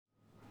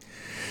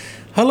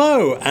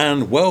Hello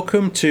and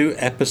welcome to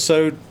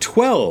episode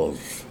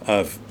 12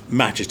 of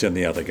Matchett and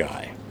the Other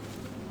Guy.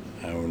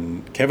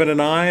 Kevin and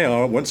I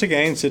are once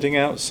again sitting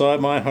outside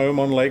my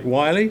home on Lake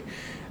Wylie.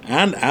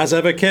 And as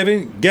ever,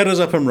 Kevin, get us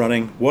up and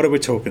running. What are we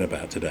talking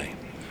about today?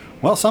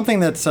 Well,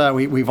 something that's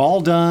we've all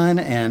done,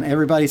 and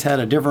everybody's had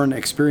a different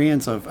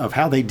experience of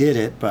how they did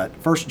it, but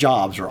first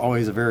jobs are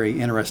always a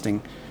very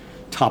interesting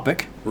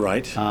topic.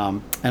 Right.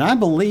 And I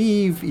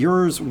believe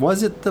yours,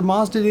 was it the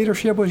Mazda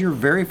dealership was your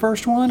very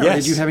first one? Or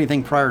Yes. did you have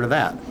anything prior to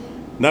that?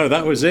 No,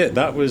 that was it.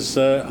 That was,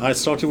 I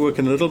started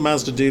working in a little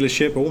Mazda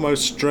dealership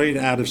almost straight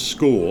out of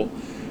school,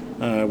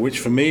 which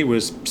for me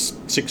was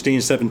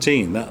 16,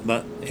 17,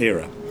 that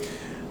era.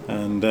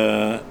 And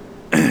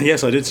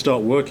yes, I did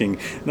start working.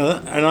 Now,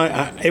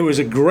 and it was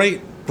a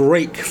great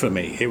break for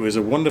me. It was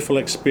a wonderful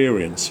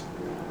experience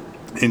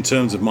in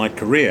terms of my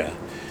career,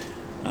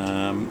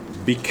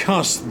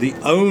 because the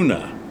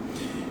owner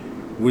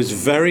was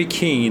very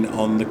keen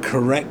on the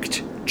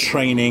correct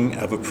training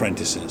of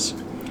apprentices.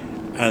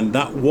 And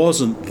that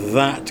wasn't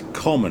that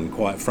common,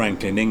 quite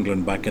frankly, in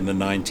England back in the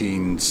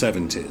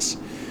 1970s,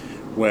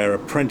 where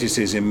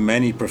apprentices in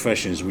many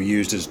professions were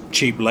used as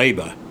cheap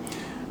labor.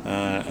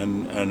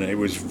 And it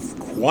was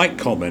quite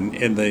common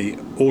in the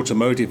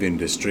automotive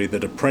industry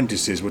that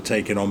apprentices were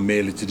taken on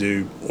merely to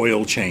do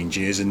oil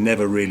changes and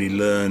never really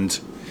learned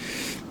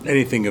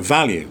anything of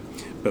value.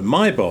 But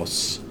my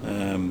boss,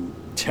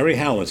 Terry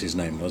Howlett, his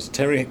name was,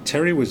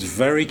 Terry was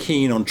very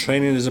keen on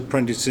training his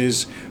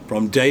apprentices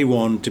from day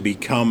one to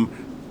become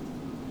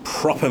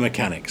proper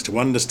mechanics, to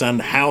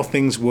understand how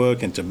things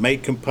work and to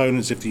make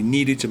components if you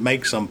needed to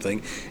make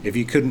something. If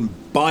you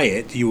couldn't buy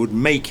it, you would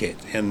make it.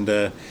 And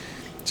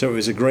so it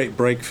was a great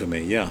break for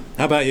me, yeah.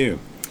 How about you?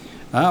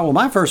 Well,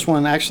 my first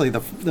one, actually,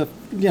 the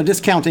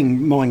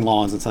discounting mowing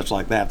lawns and such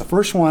like that, the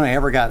first one I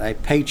ever got a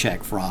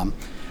paycheck from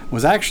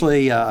was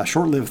actually a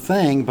short-lived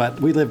thing, but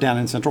we lived down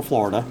in Central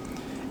Florida,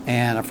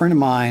 and a friend of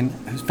mine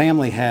whose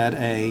family had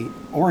a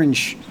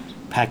orange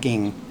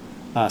packing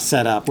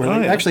set up where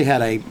they actually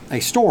had a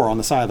store on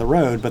the side of the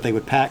road, but they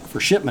would pack for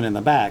shipment in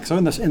the back. So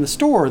in the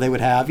store they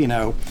would have,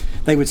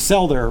 they would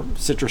sell their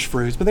citrus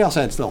fruits, but they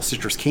also had little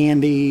citrus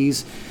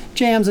candies,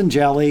 jams and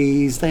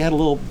jellies. They had a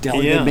little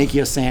deli. They'd make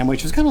you a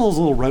sandwich. It was kind of those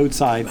little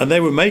roadside. And they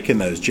were making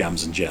those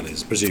jams and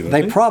jellies,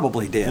 presumably. They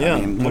probably did. Yeah,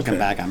 I mean, looking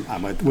back, I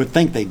would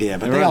think they did.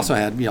 But they also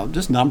had,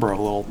 just a number of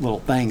little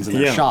things in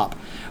their shop.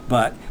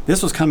 But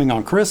this was coming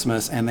on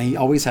Christmas, and they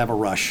always have a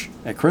rush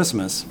at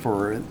Christmas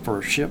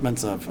for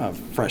shipments of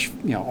fresh,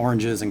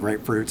 oranges and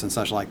grapefruits and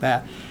such like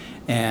that.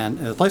 And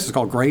the place was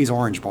called Gray's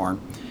Orange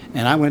Barn.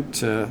 And I went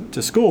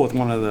to school with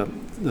one of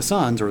the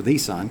sons, or the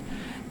son,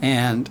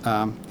 and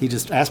he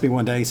just asked me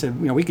one day, he said,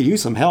 we could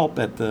use some help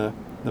at the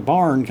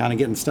barn kind of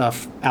getting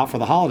stuff out for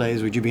the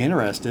holidays. Would you be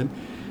interested?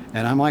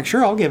 And I'm like,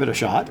 sure, I'll give it a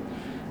shot.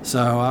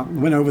 So I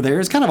went over there.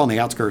 It's kind of on the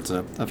outskirts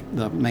of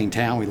the main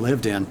town we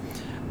lived in.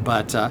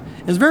 But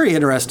it was very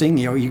interesting.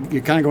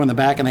 You kind of go in the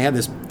back, and they had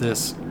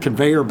this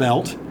conveyor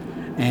belt,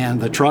 and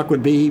the truck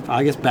would be,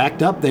 I guess,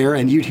 backed up there,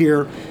 and you'd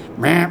hear,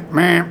 meh,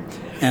 meh,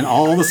 and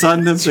all of a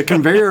sudden the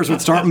conveyors would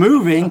start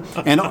moving,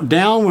 and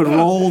down would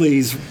roll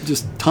these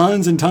just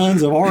tons and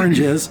tons of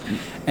oranges.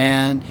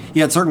 And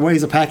you had certain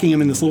ways of packing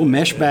them in this little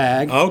mesh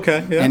bag.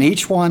 Okay, yeah. And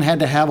each one had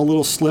to have a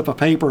little slip of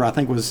paper, I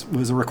think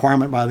was a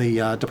requirement by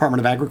the Department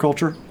of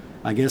Agriculture.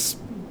 I guess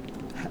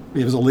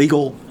it was a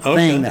legal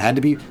thing that had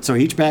to be, so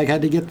each bag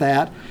had to get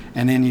that.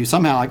 And then you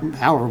somehow,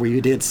 however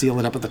you did, seal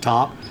it up at the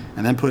top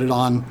and then put it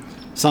on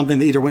something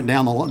that either went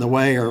down the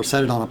way or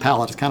set it on a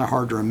pallet. It's kind of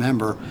hard to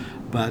remember.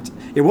 But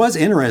it was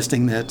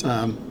interesting that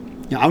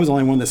I was the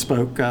only one that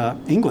spoke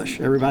English.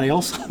 Everybody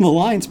else on the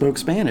line spoke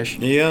Spanish.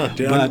 Yeah.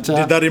 Did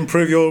that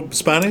improve your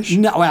Spanish?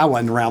 No, I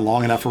wasn't around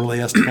long enough for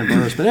really us to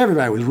converse. But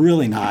everybody was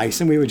really nice,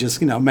 and we would just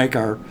make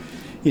our,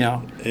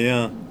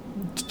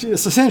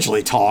 just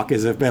essentially talk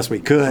as best we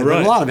could. Right.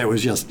 But a lot of it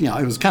was just,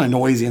 it was kind of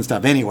noisy and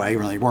stuff anyway,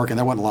 really working.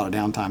 There wasn't a lot of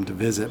downtime to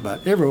visit,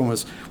 but everyone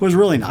was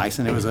really nice,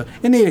 and it was a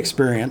neat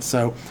experience.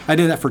 So I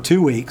did that for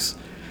 2 weeks.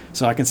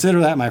 So I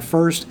consider that my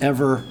first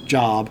ever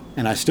job,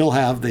 and I still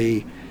have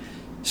the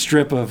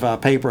strip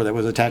of paper that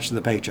was attached to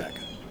the paycheck.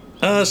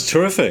 That's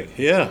terrific.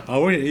 Yeah. I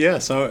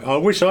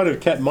wish I'd have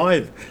kept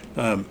my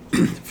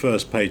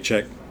first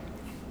paycheck.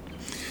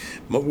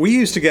 We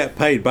used to get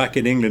paid back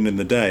in England in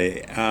the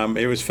day.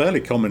 It was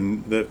fairly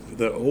common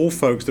that all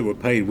folks that were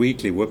paid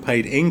weekly were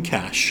paid in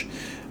cash,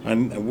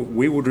 and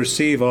we would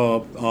receive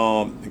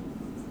our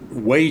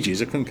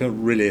wages. I couldn't call it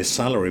really a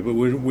salary, but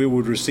we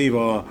would receive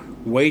our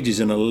wages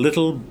in a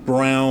little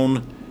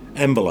brown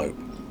envelope.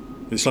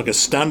 It's like a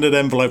standard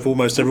envelope.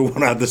 Almost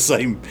everyone had the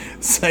same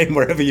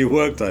wherever you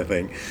worked, I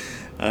think.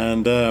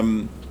 And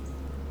the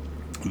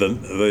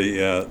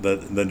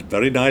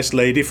very nice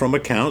lady from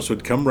accounts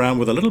would come round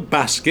with a little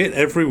basket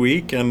every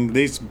week, and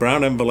these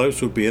brown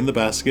envelopes would be in the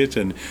basket,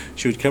 and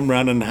she would come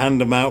round and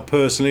hand them out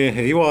personally.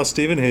 Here you are,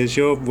 Stephen. Here's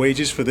your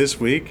wages for this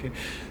week.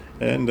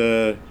 And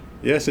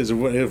yes, it's a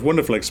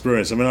wonderful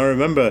experience. I mean, I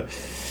remember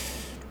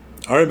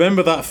I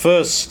remember that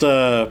first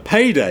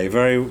payday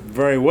very,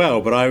 very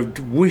well, but I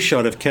wish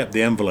I'd have kept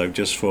the envelope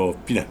just for,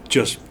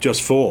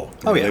 just for.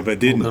 Oh, yeah. But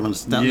didn't. A little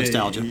bit of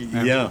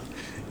nostalgia.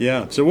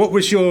 Yeah. So what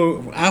was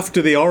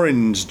after the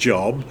orange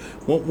job,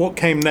 what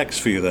came next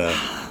for you there?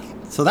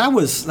 So that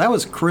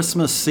was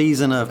Christmas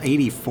season of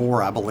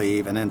 '84, I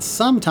believe. And then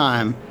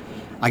sometime,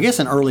 I guess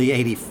in early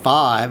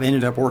 '85,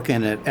 ended up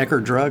working at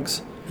Eckerd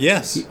Drugs.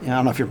 Yes. I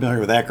don't know if you're familiar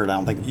with Eckerd. I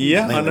don't think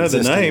I know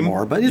the name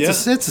anymore, but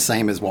it's the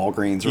same as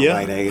Walgreens or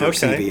Rite Aid or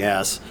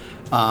CVS.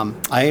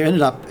 I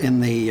ended up in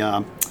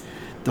the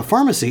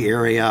pharmacy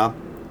area,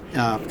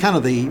 kind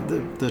of the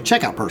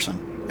checkout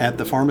person at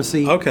the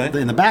pharmacy. Okay.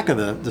 In the back of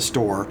the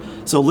store.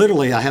 So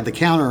literally, I had the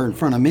counter in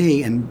front of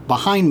me, and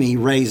behind me,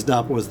 raised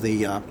up, was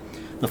the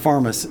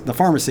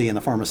pharmacy and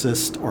the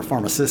pharmacist or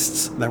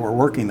pharmacists that were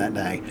working that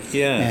day.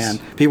 Yes.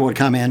 And people would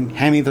come in,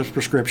 hand me their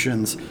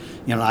prescriptions.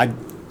 I'd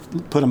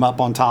put them up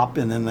on top,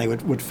 and then they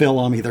would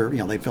fill them. Either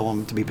they'd fill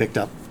them to be picked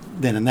up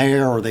then and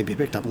there, or they'd be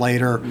picked up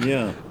later.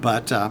 Yeah.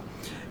 But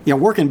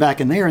working back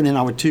in there, and then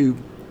I would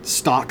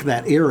stock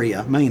that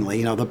area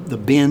mainly.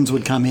 The bins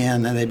would come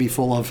in, and they'd be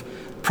full of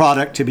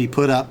product to be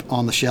put up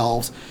on the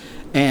shelves.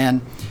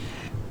 And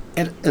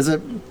as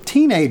a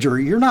teenager,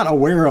 you're not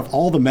aware of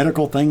all the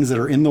medical things that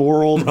are in the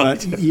world,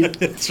 but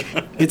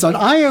it's an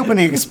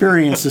eye-opening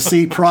experience to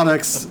see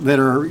products that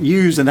are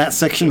used in that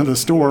section of the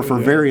store for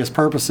various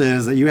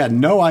purposes that you had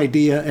no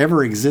idea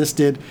ever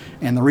existed,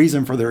 and the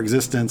reason for their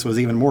existence was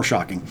even more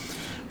shocking.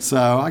 So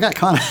I got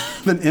kind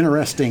of an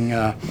interesting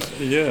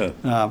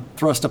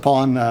thrust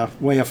upon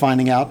way of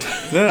finding out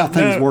how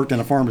things worked in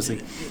a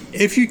pharmacy.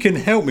 If you can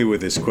help me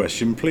with this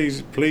question,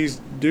 please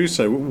do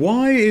so.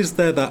 Why is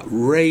there that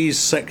raised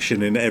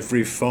section in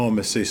every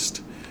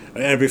pharmacy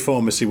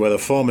where the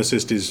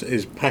pharmacist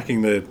is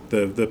packing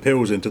the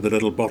pills into the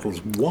little bottles?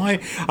 Why?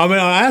 I mean,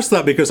 I ask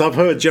that because I've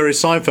heard Jerry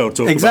Seinfeld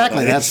talk about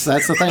that. That's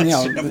the thing.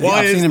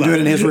 I've seen him do it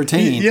in his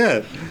routine.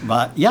 Yeah.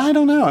 But I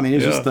don't know. I mean,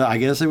 it's just I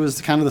guess it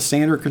was kind of the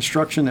standard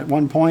construction at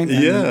one point.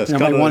 And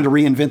everybody wanted to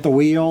reinvent the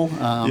wheel.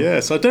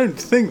 Yes, I don't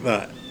think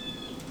that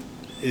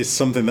is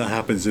something that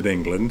happens in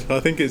England. I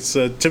think it's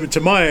to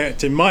my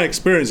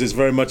experience, it's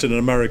very much an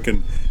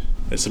American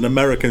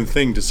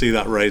thing to see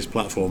that raised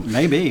platform.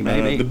 Maybe.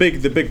 The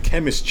big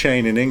chemist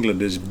chain in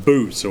England is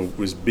Boots, or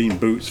was been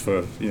Boots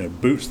for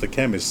Boots the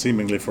chemist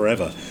seemingly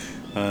forever.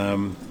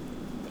 And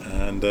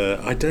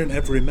I don't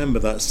ever remember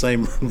that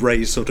same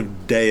raised sort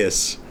of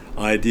dais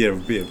idea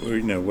of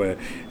where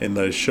in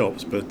those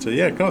shops. But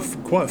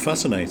quite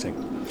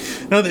fascinating.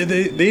 Now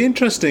the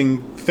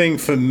interesting thing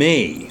for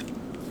me.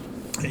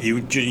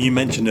 You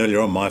mentioned earlier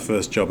on my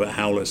first job at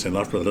Howlett's in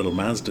Loughborough, a little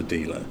Mazda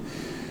dealer,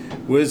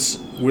 was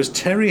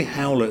Terry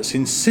Howlett's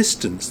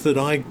insistence that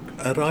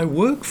I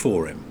work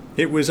for him.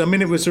 It was a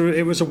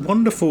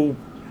wonderful.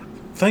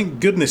 Thank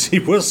goodness he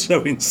was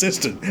so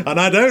insistent, and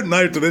I don't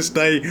know to this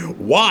day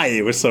why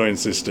he was so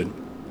insistent.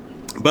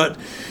 But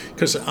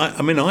because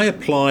I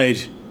applied.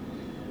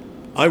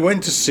 I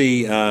went to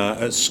see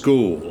at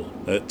school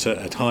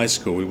at high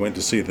school. We went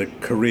to see the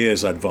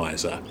careers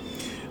advisor.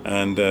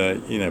 And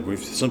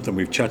something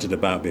we've chatted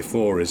about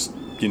before is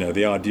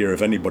the idea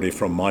of anybody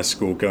from my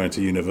school going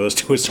to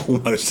university was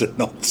almost a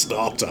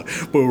non-starter.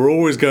 But we're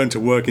always going to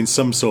work in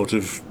some sort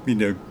of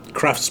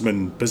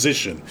craftsman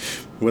position,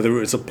 whether it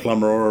was a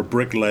plumber or a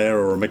bricklayer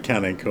or a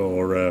mechanic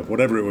or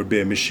whatever it would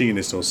be, a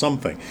machinist or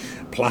something,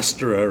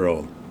 plasterer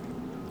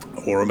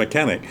or a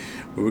mechanic.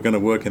 We were going to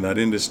work in that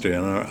industry,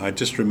 and I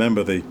just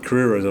remember the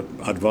career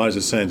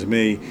advisor saying to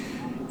me,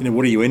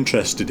 what are you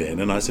interested in?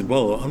 And I said,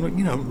 well, I'm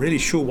not really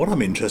sure what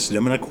I'm interested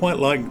in. I mean, I quite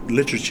like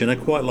literature and I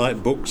quite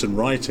like books and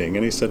writing.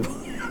 And he said,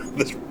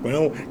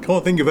 well,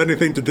 can't think of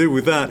anything to do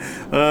with that.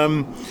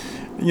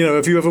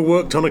 Have you ever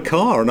worked on a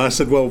car? And I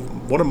said, well,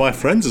 one of my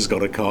friends has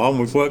got a car and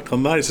we've worked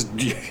on that. He said,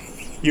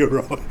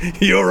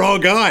 you're our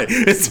guy.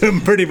 It's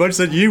pretty much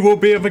said, you will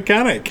be a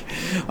mechanic.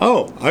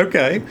 Oh,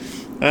 okay.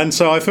 And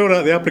so I filled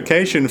out the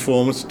application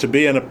forms to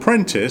be an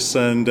apprentice,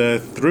 and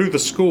through the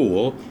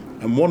school.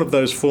 And one of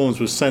those forms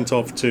was sent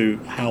off to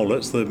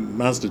Howlett's, the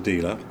Mazda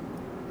dealer.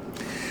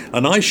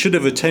 And I should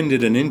have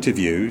attended an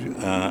interview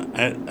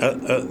at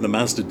the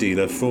Mazda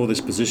dealer for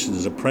this position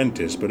as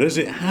apprentice. But as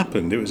it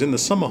happened, it was in the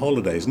summer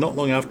holidays, not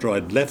long after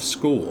I'd left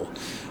school.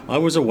 I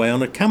was away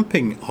on a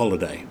camping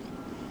holiday.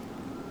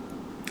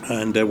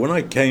 And when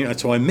I came,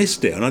 so I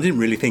missed it, and I didn't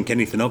really think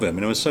anything of it. I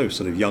mean, I was so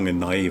sort of young and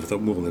naive. I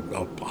thought,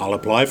 well, I'll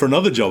apply for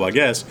another job, I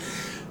guess.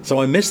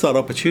 So I missed that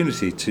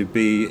opportunity to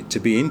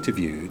be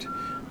interviewed.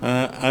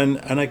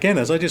 And again,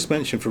 as I just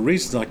mentioned, for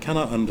reasons I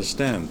cannot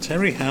understand,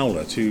 Terry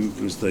Howlett, who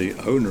was the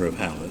owner of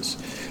Howlett's,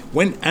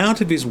 went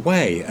out of his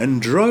way and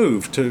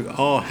drove to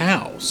our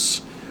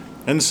house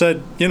and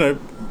said,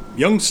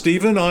 young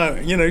Stephen,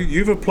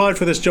 you've applied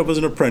for this job as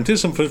an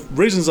apprentice, and for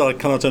reasons I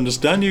cannot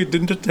understand, you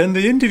didn't attend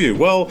the interview.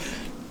 Well,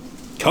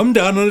 come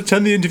down and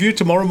attend the interview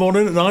tomorrow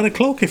morning at 9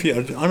 o'clock if you...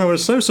 And I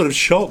was so sort of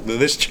shocked that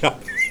this chap...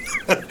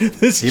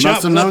 He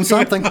must have known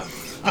something.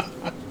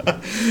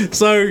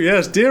 So,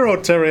 yes, dear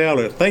old Terry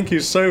Howlett, thank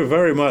you so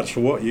very much for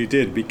what you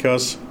did,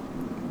 because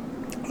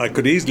I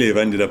could easily have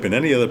ended up in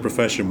any other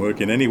profession,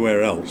 working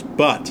anywhere else.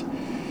 But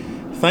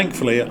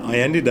thankfully, I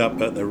ended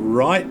up at the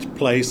right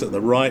place at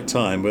the right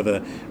time with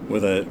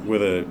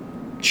a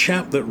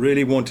chap that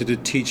really wanted to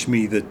teach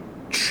me the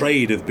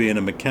trade of being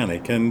a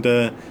mechanic, and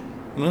it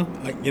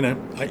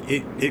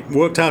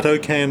worked out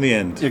okay in the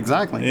end.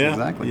 Exactly. Yeah.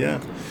 Exactly.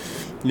 Yeah.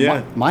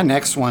 Yeah. My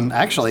next one,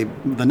 actually,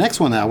 the next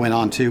one that I went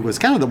on to was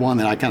kind of the one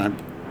that I kind of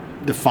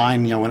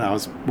defined, when I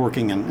was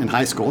working in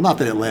high school. Not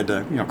that it led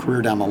to,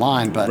 career down the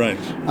line, but, right.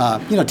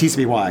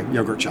 TCBY,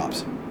 yogurt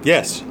shops.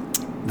 Yes.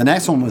 The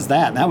next one was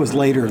that. That was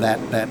later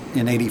that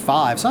in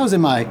 85. So I was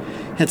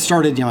had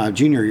started, my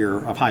junior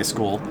year of high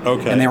school.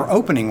 Okay. And they were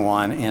opening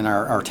one in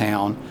our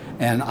town.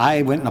 And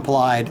I went and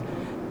applied,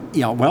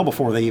 well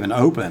before they even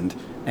opened.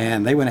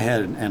 And they went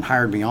ahead and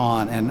hired me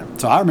on. And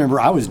so I remember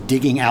I was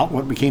digging out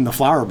what became the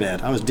flower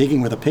bed. I was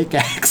digging with a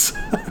pickaxe.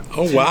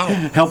 Oh, wow.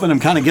 Helping them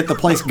kind of get the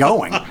place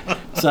going.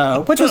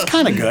 So, which was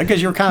kind of good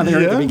because you're kind of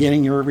there at the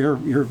beginning.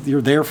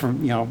 You're there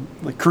from,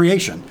 like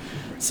creation.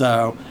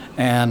 So,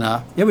 and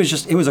it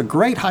was a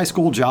great high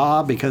school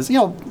job because,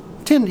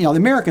 the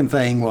American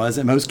thing was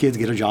that most kids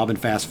get a job in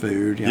fast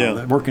food,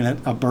 working at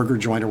a burger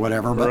joint or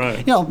whatever. But,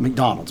 right.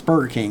 McDonald's,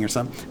 Burger King or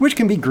something, which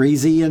can be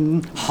greasy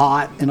and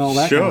hot and all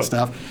that kind of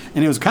stuff.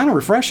 And it was kind of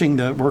refreshing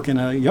to work in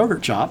a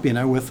yogurt shop,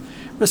 with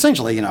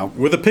essentially,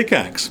 with a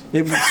pickaxe.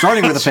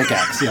 Starting with a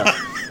pickaxe, yeah.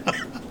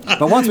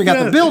 But once we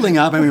got the building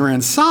up and we were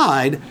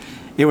inside,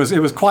 it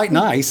was quite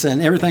nice,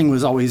 and everything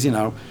was always,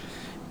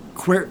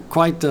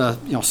 quite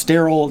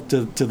sterile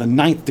to the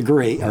 9th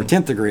degree or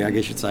 10th degree, I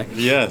guess you'd say.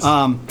 Yes.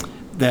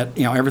 That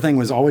everything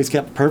was always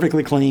kept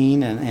perfectly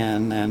clean,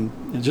 and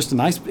just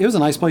it was a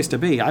nice place to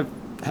be. I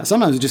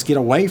sometimes just get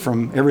away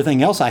from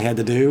everything else I had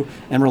to do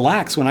and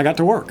relax when I got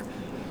to work.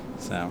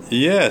 So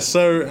yeah,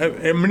 so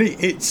I mean,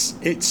 it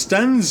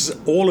stands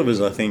all of us,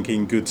 I think,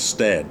 in good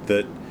stead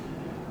that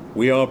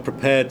we are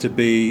prepared to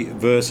be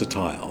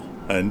versatile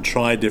and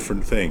try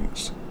different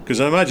things. Because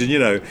I imagine,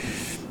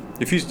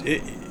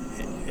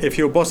 if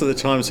your boss at the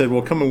time said,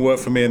 "Well, come and work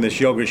for me in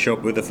this yogurt shop,"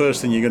 but the first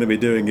thing you're going to be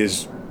doing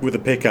is with a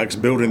pickaxe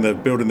building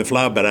the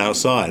flower bed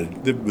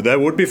outside, there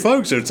would be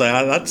folks who would say,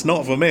 "That's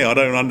not for me. I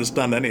don't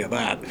understand any of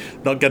that.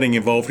 Not getting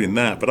involved in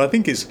that." But I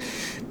think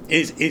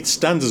it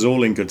stands us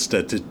all in good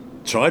stead to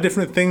try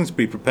different things,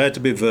 be prepared to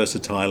be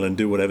versatile, and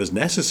do whatever's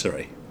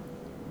necessary.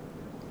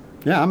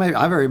 Yeah,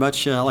 I very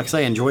much, like I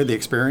say, enjoyed the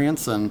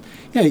experience, and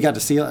I got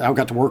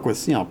to work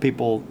with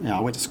people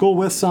I went to school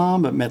with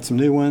some, but met some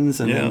new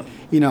ones, and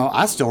then,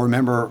 I still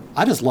remember.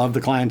 I just loved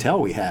the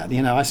clientele we had.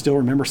 I still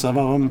remember some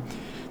of them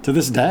to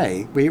this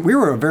day. We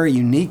were a very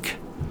unique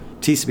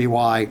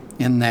TCBY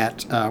in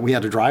that we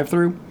had a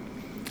drive-through.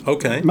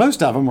 Okay.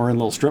 Most of them were in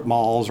little strip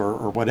malls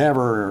or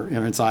whatever, or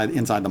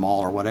inside the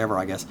mall or whatever,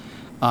 I guess.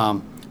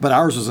 But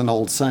ours was an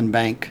old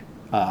Sunbank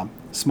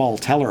small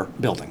teller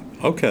building.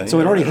 Okay. So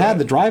it already had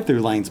the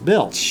drive-through lanes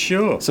built.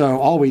 Sure. So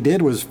all we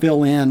did was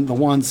fill in the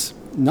ones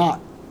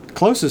not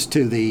closest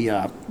to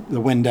the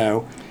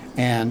window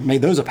and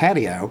made those a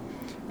patio,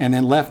 and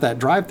then left that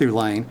drive-through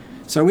lane.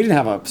 So we didn't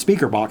have a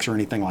speaker box or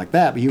anything like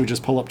that, but you would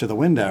just pull up to the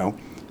window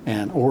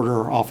and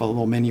order off a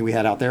little menu we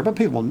had out there. But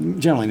people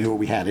generally knew what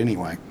we had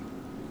anyway.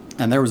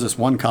 And there was this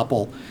one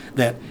couple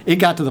that it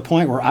got to the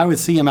point where I would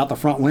see them out the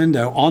front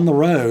window on the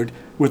road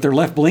with their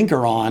left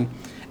blinker on,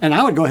 and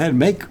I would go ahead and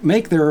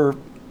make their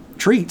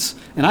treats,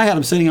 and I had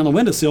them sitting on the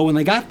windowsill when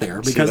they got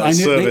there because I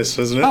knew service,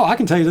 isn't it? Oh, I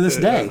can tell you to this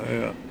day.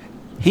 Yeah.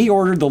 He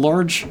ordered the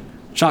large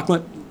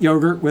chocolate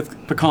yogurt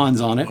with pecans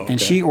on it, and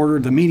she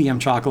ordered the medium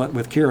chocolate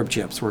with carob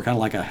chips. We're kind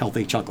of like a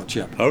healthy chocolate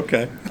chip.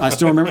 Okay. I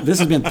still remember. This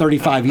has been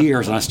 35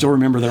 years, and I still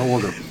remember their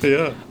order.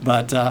 Yeah.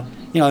 But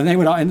and they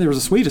would, and they were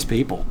the sweetest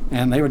people,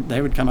 and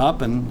they would come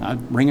up, and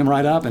I'd ring them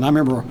right up. And I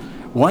remember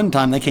one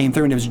time they came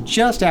through, and it was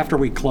just after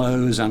we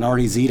closed, and I'd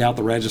already Z'd out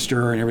the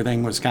register, and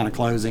everything was kind of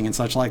closing and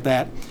such like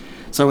that.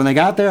 So when they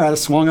got there, I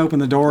just swung open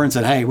the door and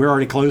said, "Hey, we're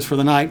already closed for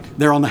the night.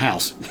 They're on the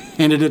house."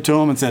 Handed it to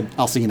them and said,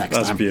 "I'll see you next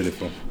time." That's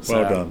beautiful.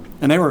 Well done.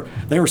 And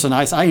they were so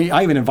nice. I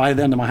even invited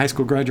them to my high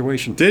school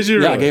graduation. Did you?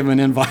 Yeah, really? I gave them an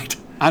invite.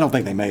 I don't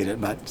think they made it,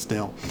 but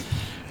still.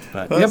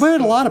 But we had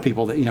a lot of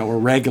people that were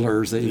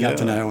regulars that you got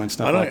to know and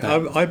stuff like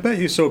that. I bet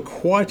you saw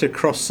quite a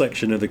cross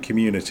section of the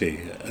community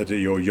at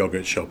your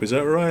yogurt shop. Is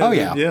that right? Oh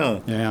yeah,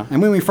 yeah.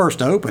 And when we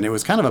first opened, it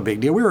was kind of a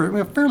big deal. We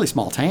were a fairly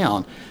small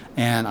town,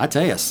 and I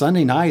tell you,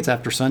 Sunday nights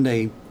after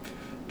Sunday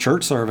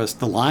church service,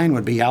 the line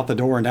would be out the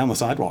door and down the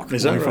sidewalk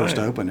when we first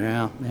opened.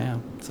 Yeah.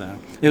 So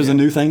it was a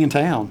new thing in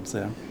town.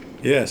 So.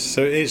 Yes,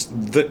 so it's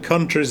the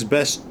country's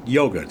best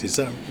yogurt. Is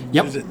that?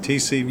 Yep. Is it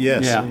TC?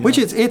 Yes. Yeah. Which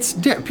it's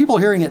people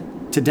hearing it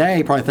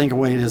today probably think of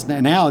what it is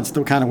now. It's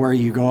the kind of where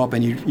you go up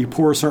and you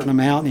pour a certain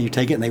amount and you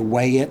take it and they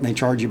weigh it and they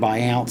charge you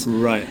by ounce.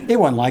 Right. It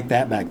wasn't like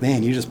that back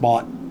then. You just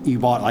bought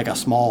like a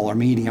small or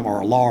medium or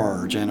a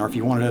large, or if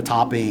you wanted a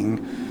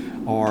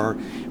topping, or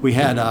we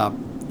had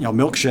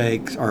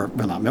milkshakes, or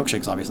well, not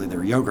milkshakes, obviously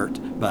they're yogurt,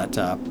 but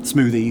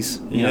smoothies.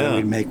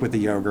 We'd make with the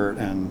yogurt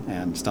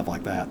and stuff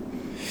like that.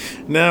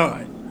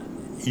 Now,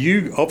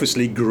 you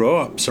obviously grew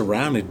up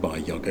surrounded by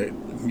yogurt.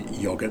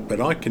 yogurt, but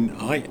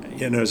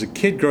as a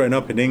kid growing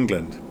up in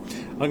England,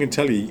 I can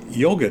tell you,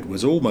 yogurt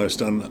was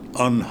almost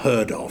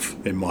unheard of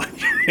in my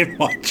in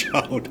my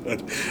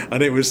childhood,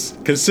 and it was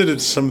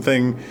considered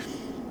something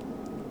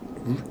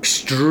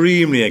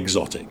extremely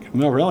exotic.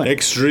 No, really?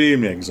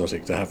 Extremely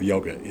exotic to have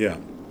yogurt. Yeah.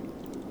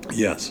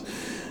 Yes.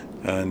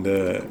 And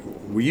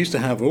we used to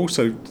have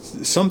also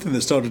something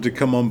that started to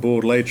come on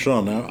board later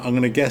on. Now, I'm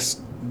going to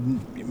guess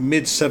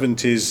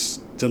mid-70s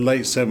to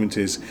late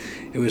 70s.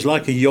 It was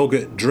like a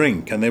yogurt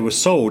drink, and they were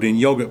sold in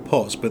yogurt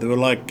pots, but they were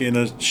like in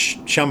a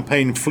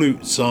champagne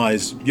flute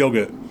size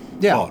yogurt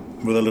pot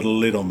with a little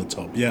lid on the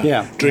top.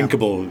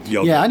 Drinkable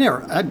yogurt.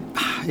 Yeah,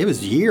 it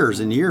was years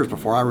and years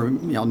before I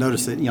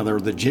noticed that there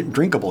were the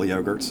drinkable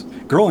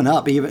yogurts. Growing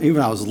up, even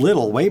when I was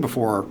little, way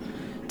before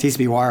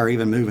TCBY or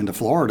even moving to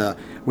Florida,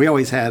 we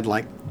always had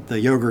like the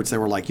yogurts that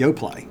were like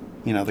Yoplait,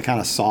 the kind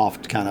of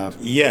soft kind of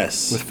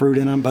with fruit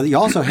in them. But you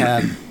also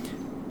had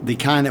the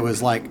kind that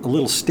was like a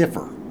little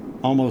stiffer.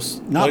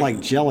 Almost not like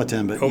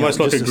gelatin, but almost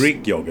like a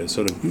Greek yogurt,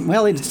 sort of.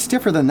 Well, it's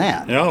stiffer than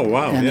that. Oh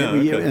wow!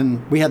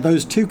 And we had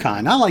those two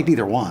kind. I liked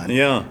either one.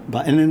 Yeah.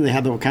 And then they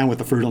had the kind with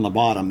the fruit on the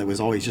bottom. That was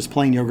always just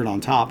plain yogurt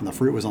on top, and the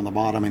fruit was on the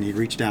bottom, and you'd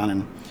reach down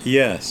and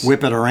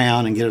whip it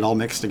around and get it all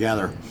mixed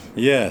together.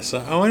 Yes.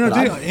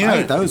 I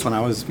ate those when I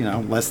was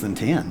less than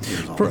 10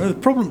 years old. The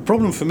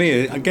problem for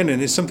me, again,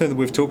 and it's something that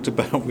we've talked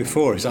about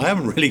before, is I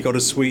haven't really got a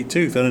sweet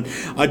tooth, and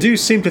I do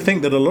seem to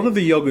think that a lot of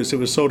the yogurts that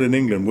were sold in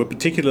England were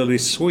particularly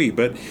sweet.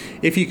 But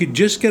if you could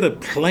just get a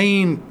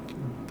plain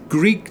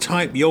Greek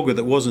type yogurt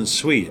that wasn't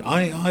sweet,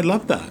 I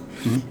love that.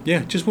 Mm-hmm.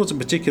 Yeah, it just wasn't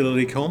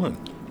particularly common.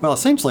 Well,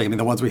 essentially,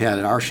 the ones we had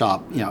at our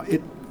shop,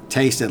 it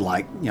tasted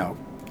like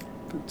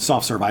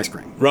soft serve ice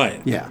cream.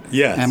 Right. Yeah.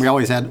 Yes. And we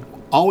always had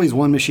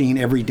one machine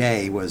every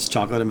day was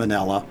chocolate and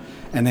vanilla,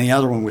 and then the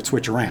other one would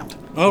switch around.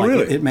 Oh,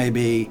 really? It may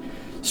be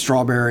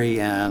strawberry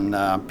and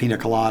pina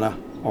colada,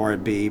 or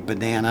it'd be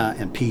banana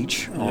and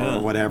peach, or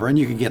whatever. And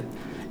you could get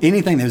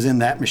anything that was in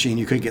that machine.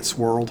 You could get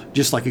swirled,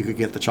 just like you could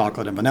get the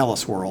chocolate and vanilla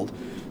swirled.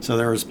 So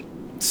there was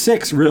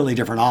 6 really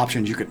different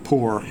options you could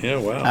pour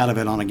out of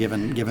it on a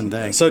given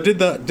day. So did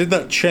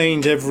that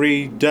change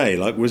every day?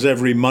 Like, was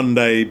every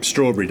Monday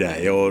strawberry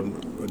day, or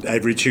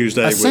every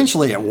Tuesday?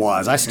 Essentially, it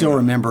was. I still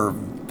remember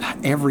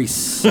every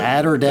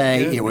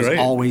Saturday it was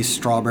always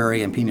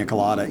strawberry and pina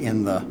colada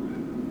in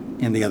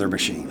the other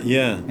machine.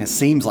 Yeah. And it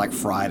seems like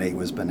Friday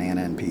was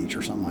banana and peach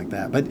or something like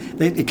that. But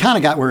it kind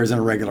of got where it was in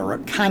a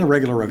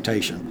regular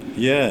rotation.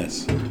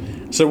 Yes.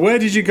 So where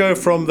did you go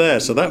from there?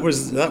 So that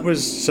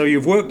was. So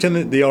you've worked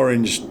in the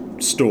orange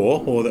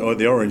store or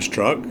the orange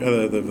truck,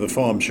 the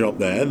farm shop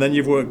there, and then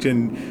you've worked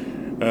in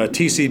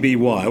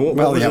TCBY. What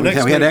was the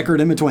next? We had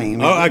Eckerd in between.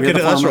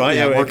 That's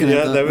right. Working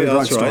at the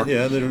drugstore.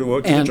 Yeah, they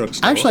worked in the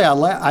drugstore. Actually,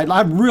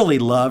 I really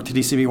loved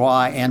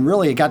TCBY, and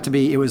really it got to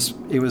be it was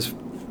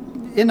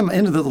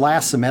into the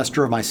last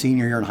semester of my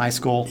senior year in high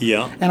school.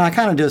 Yeah. And I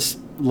kind of just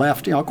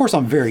left, of course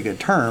on very good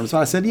terms, but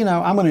I said,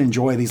 I'm going to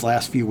enjoy these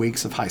last few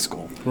weeks of high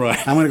school. Right.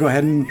 I'm going to go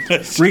ahead and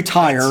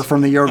retire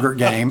from the yogurt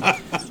game.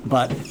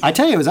 But I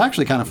tell you, it was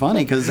actually kind of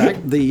funny because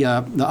the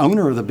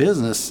owner of the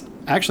business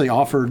actually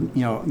offered,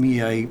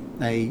 me a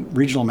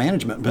regional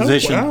management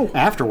position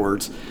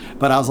afterwards.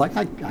 But I was like,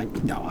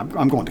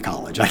 I'm going to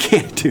college. I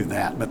can't do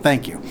that. But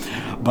thank you.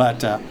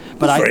 But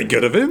very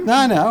good of him.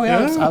 I know.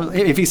 Yeah.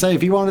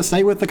 If he wanted to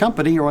stay with the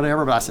company or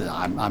whatever, but I said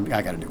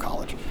I got to do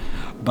college.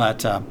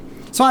 But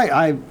so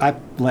I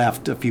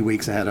left a few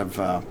weeks ahead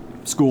of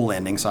school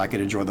ending so I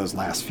could enjoy those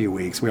last few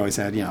weeks. We always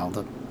had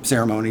the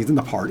ceremonies and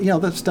the party,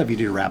 the stuff you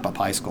do to wrap up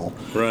high school.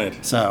 Right.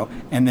 So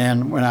and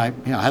then when I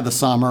had the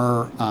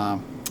summer.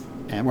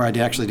 And where I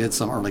actually did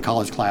some early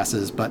college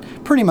classes, but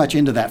pretty much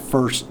into that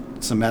first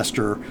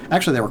semester.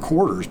 Actually, they were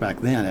quarters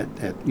back then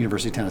at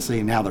University of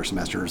Tennessee. Now they're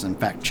semesters. In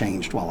fact,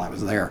 changed while I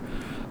was there.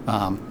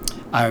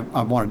 I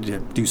wanted to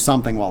do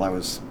something while I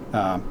was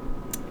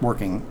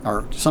working,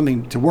 or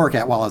something to work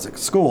at while I was at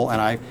school, and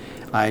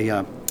I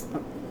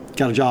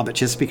got a job at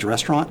Chesapeake's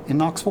restaurant in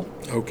Knoxville.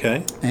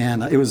 Okay.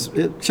 And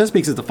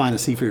Chesapeake's is the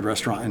finest seafood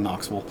restaurant in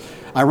Knoxville.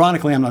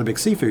 Ironically, I'm not a big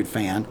seafood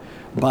fan,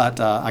 but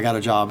I got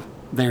a job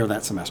there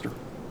that semester.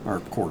 Or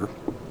quarter.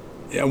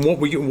 Yeah, and what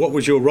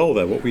was your role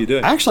there? What were you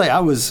doing? Actually, I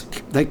was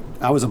a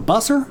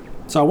busser,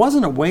 so I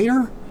wasn't a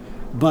waiter,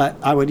 but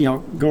I would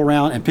go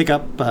around and pick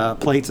up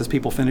plates as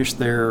people finished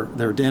their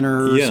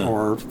dinners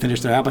or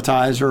finished their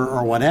appetizer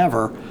or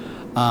whatever.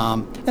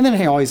 And then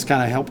I always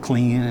kind of help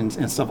clean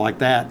and stuff like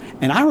that.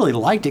 And I really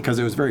liked it because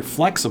it was very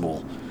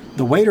flexible.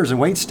 The waiters and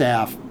wait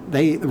staff,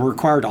 they were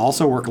required to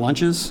also work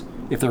lunches.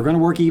 If they were going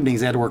to work evenings,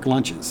 they had to work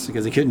lunches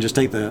because they couldn't just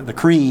take the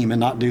cream and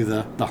not do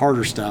the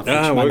harder stuff, which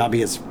might not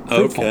be as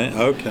fruitful.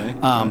 Okay.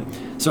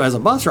 So as a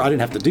busser, I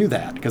didn't have to do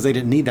that because they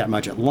didn't need that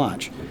much at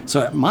lunch.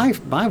 So mine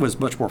was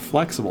much more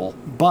flexible.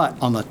 But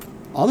on the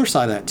other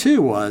side of that,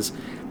 too, was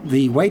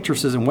the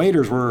waitresses and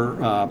waiters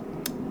were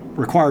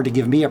required to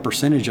give me a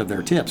percentage of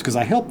their tips because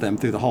I helped them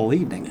through the whole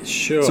evening.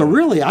 Sure. So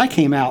really, I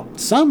came out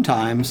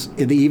sometimes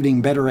in the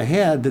evening better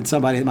ahead than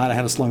somebody that might have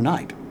had a slow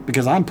night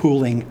because I'm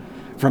pooling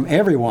from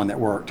everyone that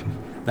worked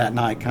that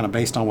night, kind of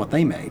based on what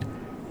they made.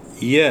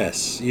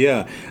 Yes,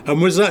 yeah.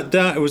 And was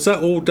that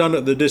all done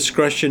at the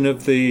discretion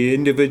of the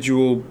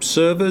individual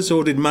servers,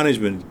 or did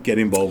management get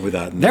involved with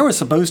that? There was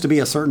supposed to be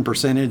a certain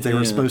percentage they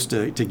were supposed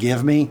to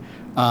give me,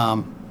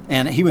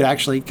 and he would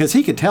actually, because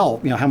he could tell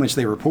how much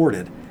they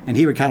reported, and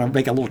he would kind of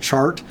make a little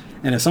chart.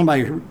 And if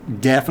somebody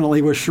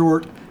definitely was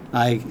short,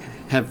 I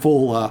had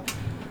full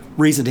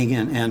reasoning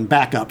and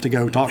backup to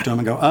go talk to him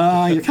and go,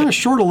 you're kind of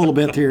short a little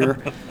bit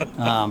here.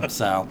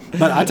 But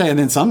I tell you, and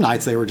then some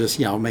nights they were just,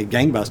 made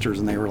gangbusters,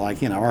 and they were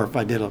like, or if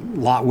I did a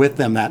lot with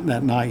them that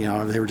night,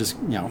 they were just,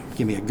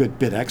 give me a good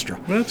bit extra.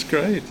 That's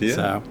great, yeah.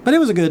 So, but it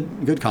was a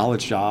good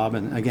college job,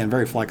 and again,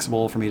 very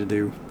flexible for me to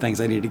do things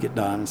I needed to get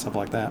done and stuff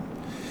like that.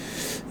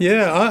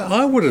 Yeah,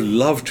 I would have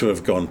loved to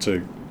have gone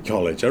to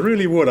college. I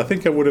really would. I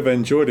think I would have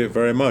enjoyed it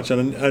very much.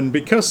 And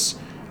because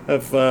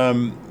of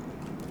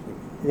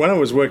when I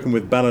was working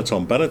with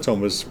Bannerton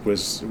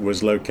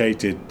was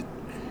located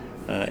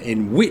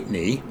in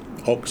Witney,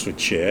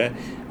 Oxfordshire,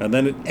 and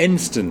then at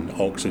Enston,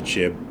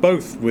 Oxfordshire,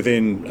 both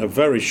within a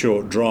very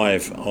short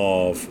drive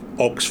of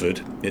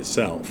Oxford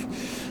itself.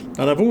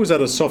 And I've always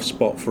had a soft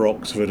spot for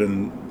Oxford,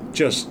 and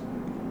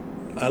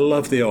I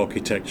love the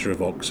architecture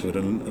of Oxford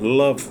and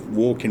love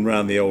walking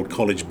around the old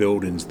college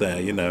buildings there,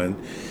 and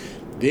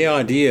the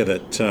idea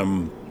that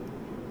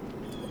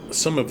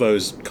some of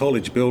those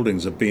college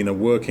buildings have been a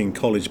working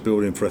college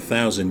building for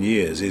 1,000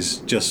 years is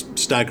just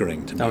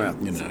staggering to me,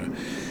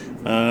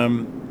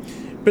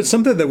 But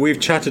something that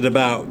we've chatted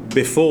about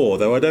before,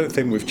 though I don't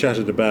think we've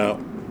chatted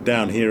about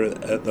down here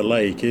at the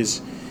lake,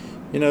 is,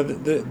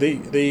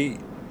 the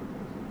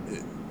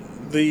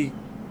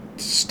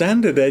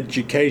standard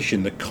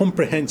education, the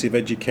comprehensive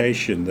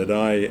education that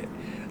I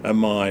and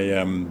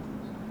my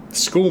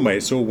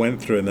schoolmates all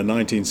went through in the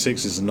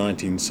 1960s and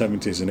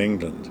 1970s in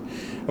England.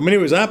 I mean, it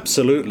was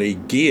absolutely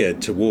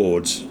geared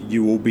towards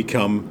you will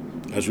become,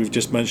 as we've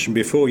just mentioned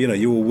before,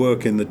 you will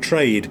work in the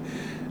trades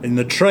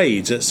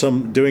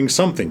at doing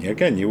something.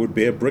 Again, you would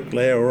be a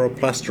bricklayer or a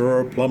plasterer or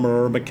a plumber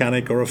or a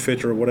mechanic or a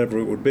fitter or whatever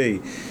it would be.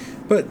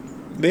 But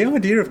the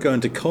idea of going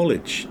to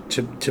college,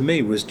 to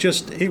me, was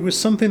it was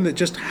something that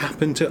just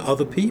happened to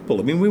other people.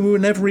 I mean, we were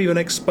never even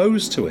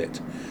exposed to it.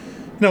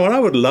 And I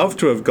would love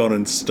to have gone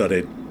and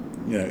studied,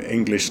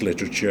 English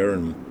literature,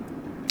 and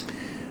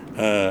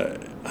I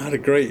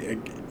had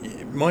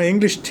my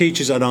English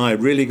teachers and I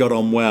really got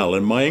on well,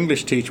 and my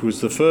English teacher was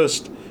the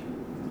first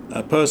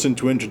person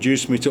to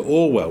introduce me to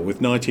Orwell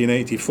with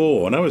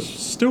 1984, and I was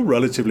still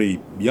relatively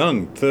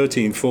young,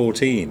 13,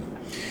 14,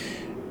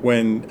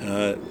 when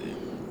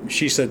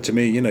she said to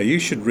me, you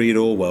should read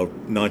Orwell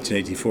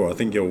 1984. I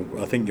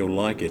think you'll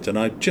like it. And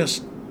I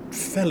just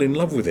fell in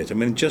love with it. I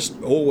mean, just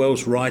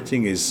Orwell's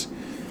writing is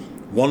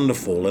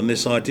wonderful, and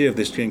this idea of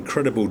this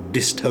incredible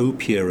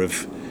dystopia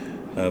of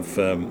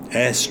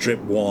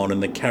Airstrip 1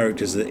 and the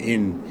characters that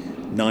in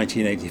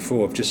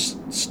 1984 have just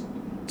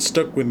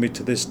stuck with me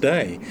to this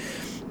day.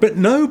 But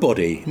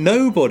nobody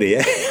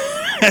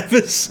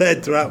ever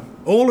said throughout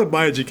all of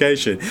my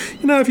education,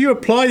 if you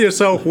apply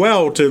yourself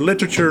well to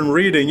literature and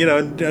reading,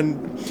 and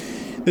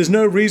there's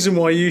no reason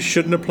why you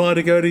shouldn't apply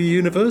to go to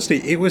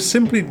university. It was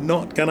simply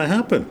not going to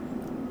happen.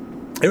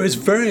 It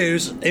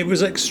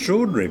was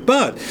extraordinary.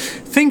 But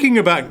thinking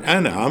about,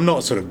 and I'm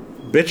not sort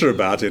of bitter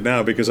about it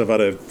now because I've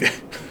had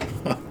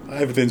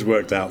everything's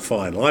worked out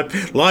fine.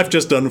 Life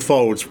just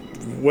unfolds,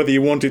 whether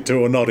you want it to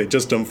or not. It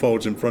just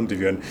unfolds in front of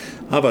you, and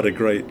I've had a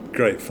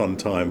great fun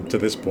time to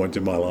this point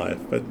in my life.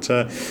 But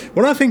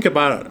when I think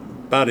about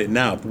it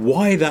now,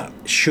 why that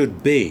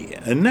should be,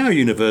 and now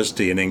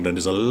university in England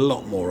is a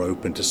lot more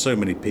open to so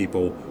many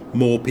people,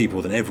 more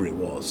people than ever it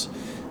was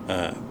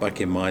back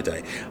in my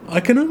day.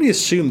 I can only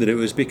assume that it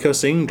was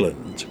because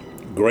England,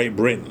 Great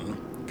Britain,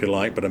 if you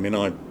like, but I mean,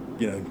 I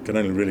can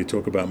only really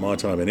talk about my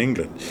time in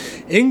England.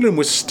 England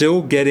was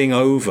still getting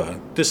over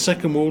the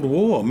Second World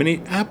War. I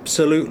mean,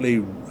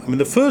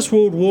 the First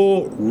World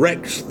War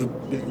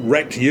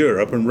wrecked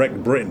Europe and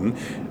wrecked Britain,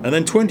 and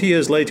then 20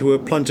 years later we were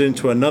plunged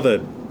into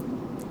another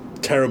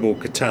terrible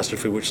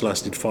catastrophe which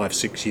lasted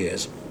 5-6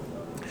 years.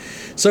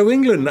 So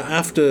England,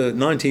 after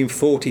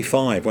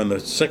 1945, when the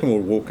Second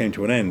World War came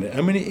to an end,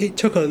 I mean, it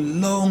took a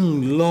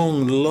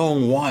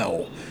long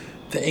while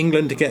for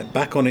England to get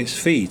back on its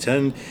feet.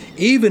 And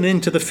even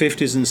into the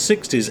 50s and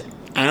 60s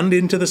and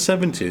into the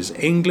 70s,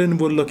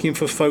 England were looking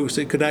for folks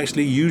that could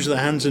actually use their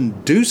hands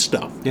and do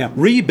stuff,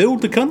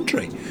 rebuild the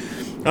country.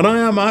 And I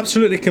am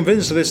absolutely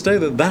convinced to this day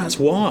that that's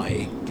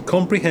why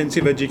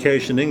comprehensive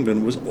education in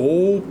England was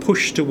all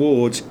pushed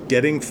towards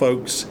getting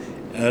folks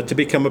to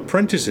become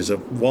apprentices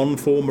of one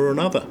form or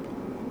another.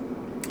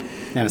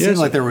 And it seems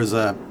like there was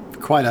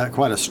quite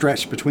a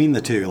stretch between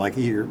the two. Like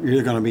you're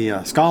either going to be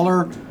a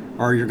scholar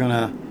or you're going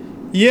to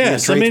be a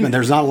tradesman.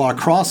 There's not a lot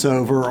of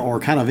crossover or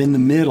kind of in the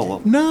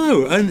middle.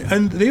 No,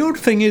 and the odd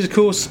thing is, of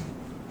course,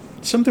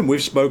 something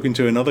we've spoken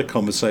to in other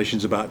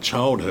conversations about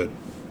childhood,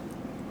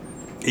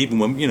 even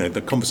when,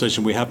 the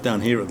conversation we have down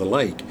here at the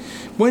lake,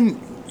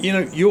 when,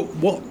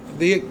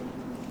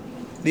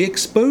 the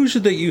exposure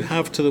that you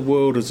have to the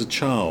world as a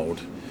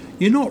child,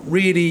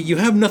 you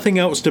have nothing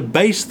else to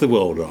base the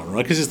world on,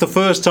 right? Because it's the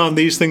first time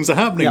these things are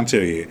happening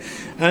to you.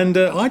 And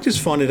I just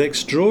find it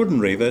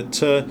extraordinary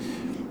that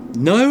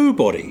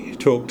nobody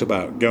talked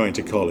about going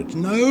to college.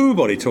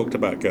 Nobody talked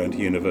about going to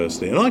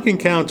university. And I can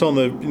count on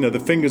the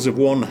fingers of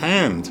one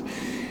hand.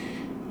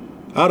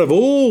 Out of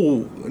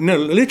all,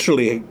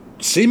 literally,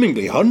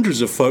 seemingly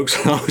hundreds of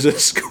folks I was at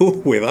school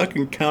with, I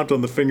can count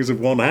on the fingers of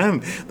one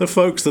hand the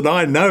folks that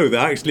I know that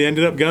actually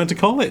ended up going to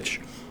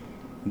college.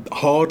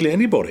 Hardly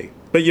anybody.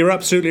 But you're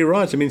absolutely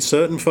right. I mean,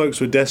 certain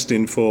folks were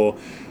destined for,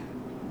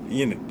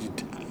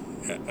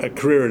 a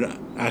career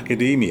in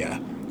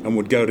academia and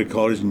would go to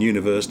college and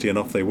university, and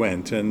off they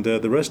went. And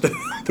the rest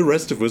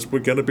of us were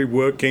going to be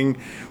working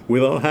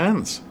with our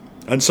hands.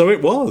 And so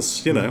it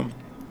was,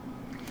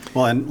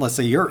 Well, and let's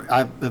see,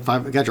 if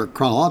I've got your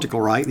chronological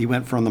right, you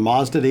went from the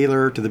Mazda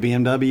dealer to the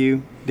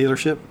BMW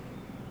dealership?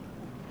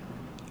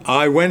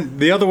 I went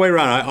the other way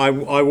around.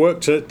 I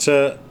worked at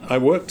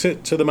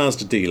the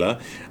Mazda dealer,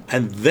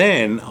 and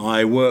then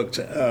I worked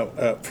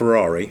at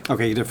Ferrari.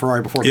 Okay, you did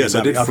Ferrari before. Yes,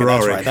 I did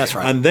Ferrari. That's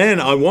right. And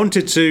then I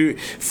wanted to.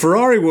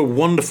 Ferrari were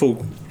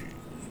wonderful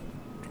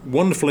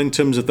in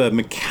terms of their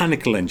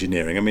mechanical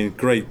engineering. I mean,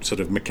 great sort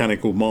of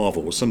mechanical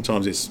marvels.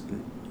 Sometimes it's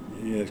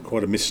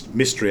quite a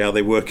mystery how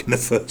they work in the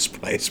first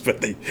place,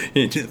 but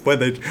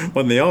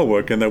when they are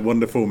working, they're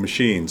wonderful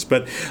machines.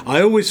 But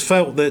I always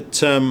felt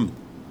that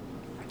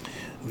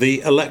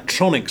the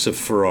electronics of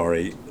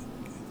Ferrari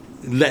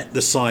let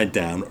the side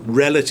down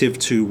relative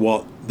to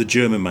what the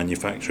German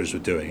manufacturers were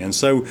doing. And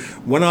so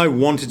when I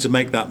wanted to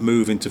make that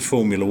move into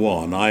Formula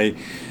One,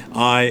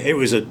 it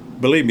was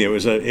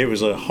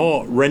a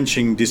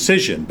heart-wrenching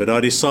decision, but I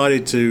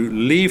decided to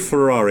leave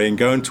Ferrari and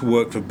go into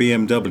work for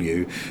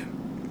BMW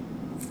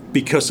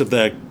because of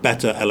their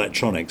better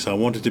electronics. I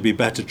wanted to be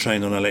better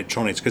trained on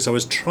electronics because I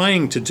was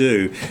trying to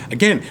do,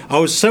 again, I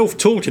was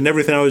self-taught in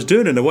everything I was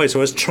doing in a way, so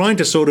I was trying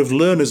to sort of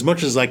learn as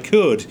much as I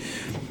could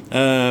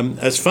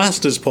as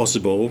fast as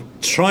possible,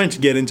 trying to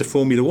get into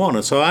Formula One.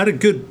 And so I had a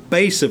good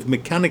base of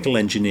mechanical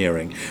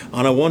engineering,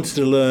 and I wanted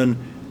to learn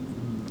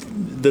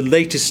the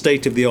latest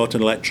state-of-the-art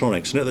in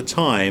electronics. And at the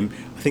time,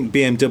 I think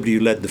BMW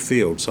led the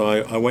field, so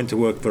I went to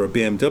work for a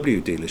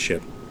BMW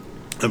dealership.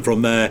 And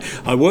from there,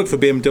 I worked for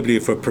BMW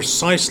for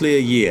precisely a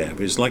year. It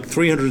was like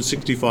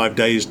 365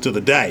 days to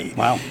the day.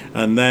 Wow.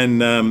 And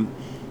then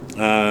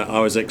I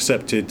was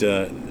accepted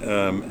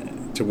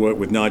to work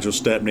with Nigel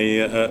Stepney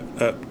at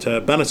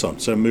Benetton.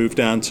 So moved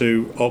down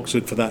to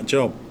Oxford for that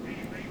job.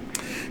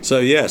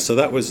 So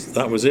that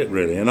was it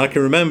really. And I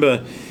can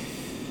remember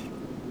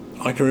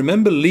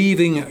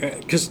leaving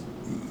because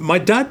my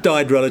dad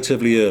died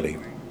relatively early.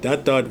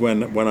 Dad died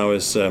when I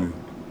was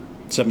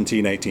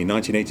 17, 18,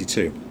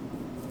 1982.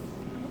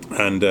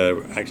 And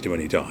actually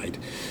when he died.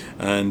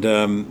 And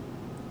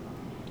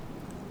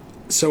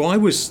so I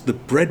was the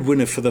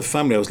breadwinner for the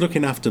family. I was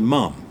looking after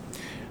Mum.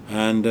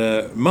 And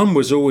Mum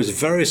was always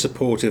very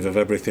supportive of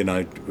everything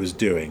I was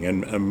doing.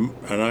 And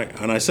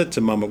I said to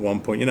Mum at one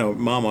point,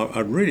 Mum,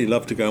 I'd really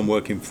love to go and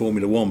work in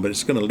Formula One, but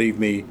it's going to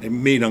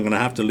mean I'm going to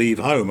have to leave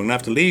home. I'm going to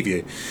have to leave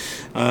you.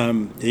 Are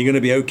you going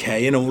to be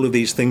okay? And all of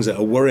these things that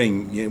are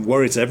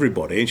worries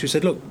everybody. And she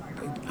said, look,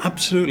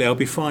 absolutely, I'll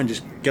be fine.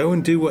 Just go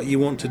and do what you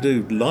want to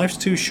do. Life's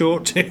too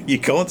short. You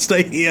can't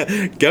stay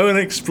here. Go and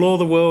explore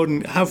the world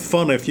and have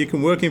fun. If you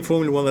can work in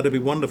Formula One, that'd be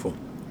wonderful.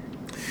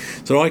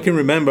 So I can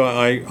remember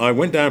I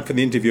went down for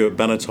the interview at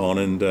Benetton,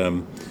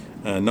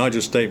 and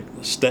Nigel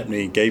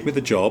Stepney gave me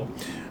the job,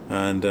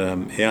 and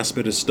he asked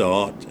me to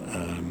start.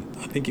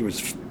 I think it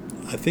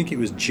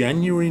was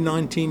January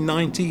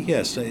 1990.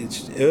 Yes,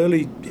 it's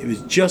early. It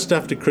was just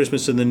after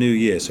Christmas and the New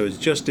Year, so it's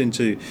just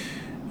into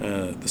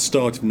the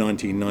start of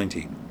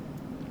 1990.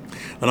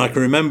 And I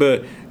can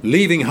remember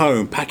leaving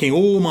home, packing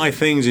all my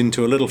things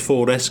into a little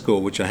Ford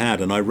Escort which I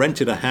had, and I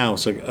rented a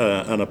house,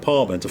 an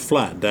apartment, a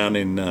flat down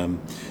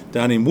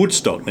in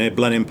Woodstock near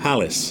Blenheim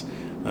Palace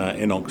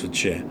in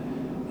Oxfordshire,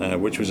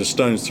 which was a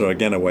stone's throw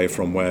again away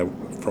from where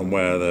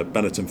the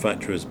Benetton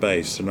factory is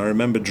based. And I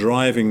remember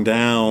driving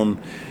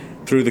down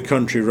through the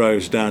country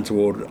roads down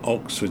toward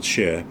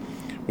Oxfordshire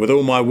with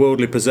all my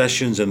worldly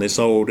possessions in this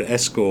old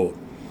Escort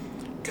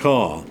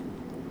car.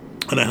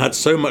 And I had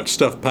so much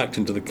stuff packed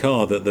into the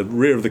car that the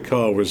rear of the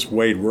car was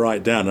weighed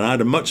right down. And I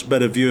had a much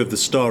better view of the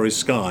starry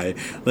sky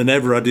than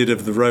ever I did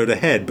of the road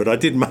ahead. But I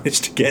did manage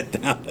to get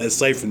down there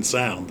safe and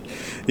sound.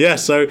 Yeah,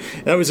 so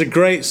that was a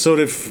great sort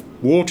of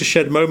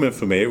watershed moment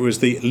for me. It was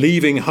the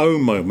leaving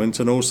home moment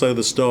and also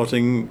the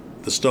starting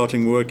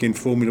work in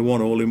Formula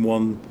One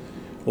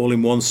all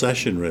in one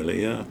session,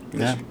 really, yeah.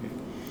 Yeah.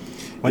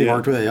 Well, you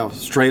worked with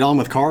straight on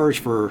with cars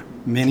for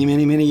many,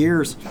 many, many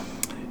years.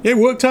 It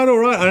worked out all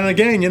right. And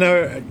again,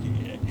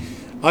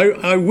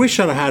 I wish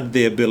I had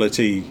the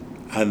ability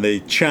and the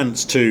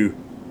chance to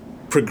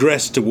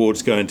progress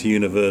towards going to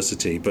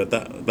university, but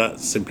that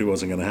simply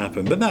wasn't going to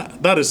happen. But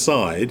that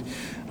aside,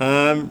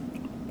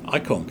 I I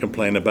can't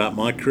complain about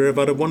my career. I've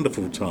had a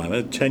wonderful time. I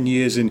had 10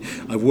 years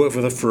I've worked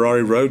for the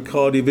Ferrari road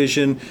car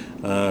division.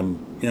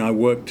 I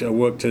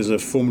worked as a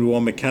Formula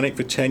One mechanic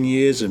for 10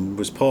 years and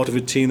was part of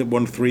a team that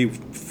won 3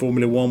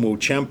 Formula One World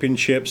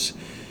Championships.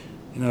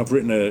 I've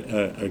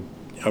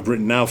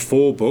written now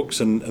 4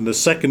 books, and the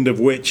second of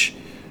which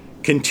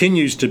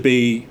continues to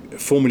be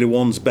Formula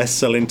One's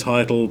best-selling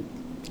title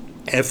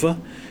ever.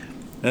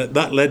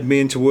 That led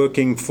me into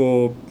working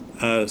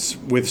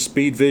with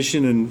Speed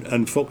Vision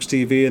and Fox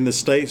TV in the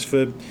States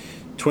for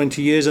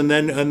 20 years, and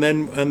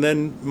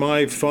then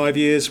my 5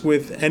 years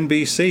with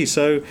NBC.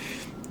 So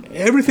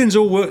everything's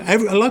all work.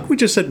 Like we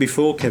just said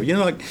before,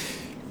 Kevin.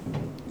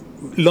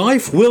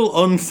 Life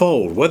will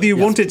unfold, whether you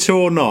want it to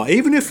or not.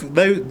 Even if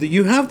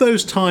you have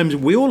those times,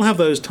 we all have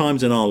those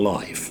times in our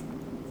life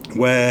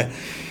where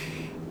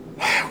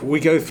we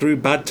go through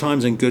bad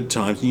times and good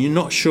times, and you're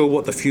not sure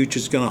what the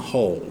future's going to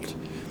hold.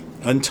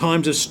 And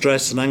times of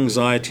stress and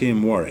anxiety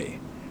and worry.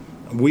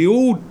 We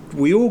all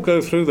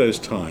go through those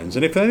times.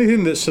 And if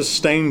anything that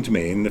sustained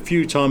me in the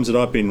few times that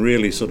I've been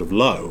really sort of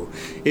low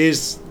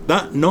is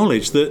that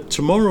knowledge that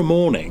tomorrow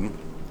morning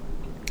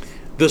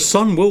the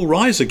sun will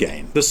rise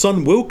again. The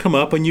sun will come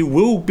up, and you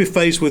will be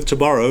faced with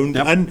tomorrow.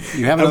 And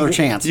you have another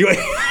chance.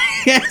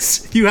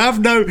 Yes, you have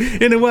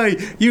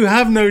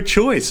no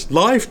choice.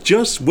 Life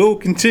just will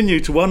continue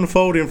to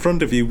unfold in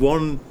front of you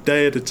one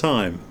day at a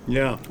time.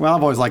 Yeah. Well,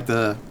 I've always liked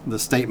the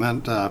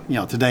statement,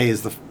 today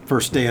is the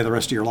first day of the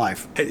rest of your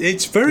life.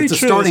 It's very true.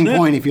 It's a starting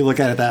point if you look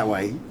at it that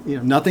way.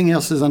 Nothing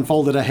else is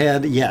unfolded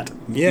ahead yet.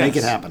 Yes. Make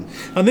it happen.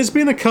 And there's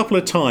been a couple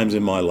of times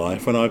in my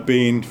life when I've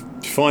been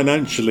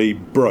financially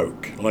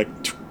broke, like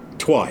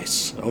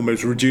twice,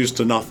 almost reduced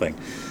to nothing.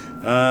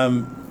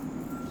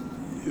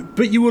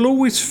 But you will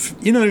always,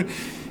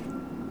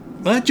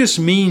 that just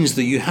means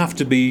that you have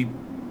to be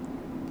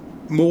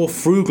more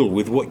frugal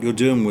with what you're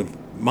doing with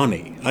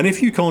money. And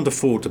if you can't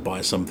afford to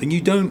buy something,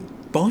 you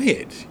don't buy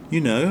it.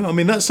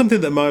 That's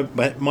something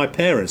that my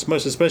parents,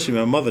 most especially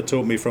my mother,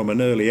 taught me from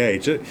an early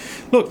age.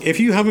 Look, if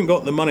you haven't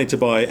got the money to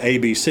buy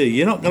ABC,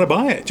 you're not going to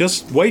buy it.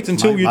 Just wait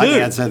until you do. My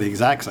dad said the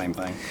exact same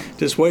thing.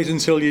 Just wait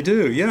until you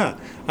do, yeah.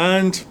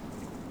 And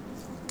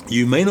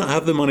you may not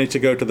have the money to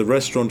go to the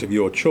restaurant of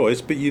your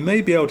choice, but you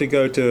may be able to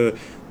go to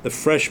the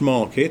fresh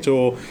market,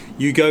 or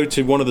you go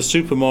to one of the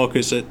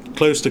supermarkets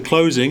close to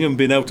closing and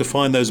being able to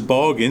find those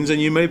bargains, and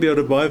you may be able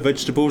to buy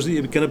vegetables that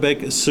you're going to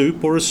make a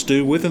soup or a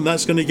stew with, and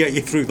that's going to get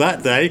you through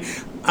that day.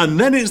 And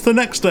then it's the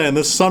next day and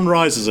the sun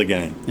rises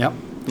again. Yep.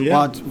 Yeah.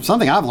 Well,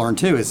 something I've learned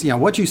too is,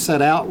 what you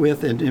set out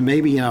with, and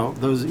maybe,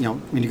 those,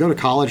 when you go to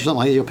college or something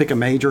like that, you'll pick a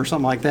major or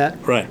something like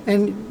that. Right.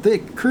 And the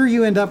career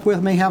you end up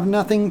with may have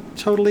nothing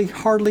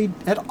hardly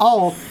at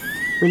all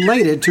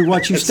related to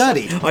what you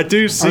studied. I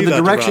do see that. Or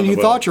the direction you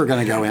thought you were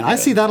going to go in. I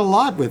see that a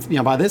lot with,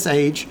 by this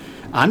age,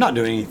 I'm not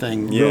doing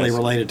anything really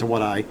related to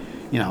what I,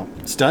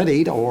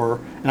 studied,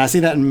 and I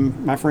see that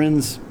in my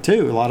friends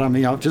too. A lot of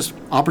them, just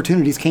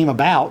opportunities came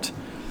about,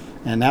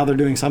 and now they're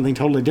doing something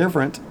totally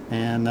different,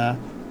 and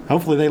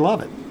hopefully they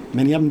love it.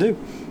 Many of them do.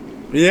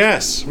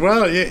 Yes,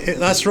 well,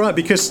 that's right,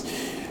 because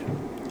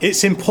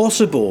it's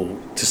impossible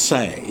to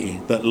say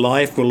that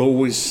life will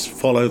always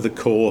follow the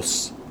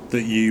course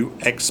that you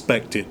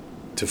expect it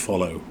to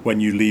follow when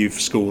you leave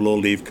school or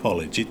leave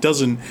college. It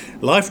doesn't.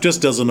 Life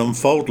just doesn't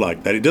unfold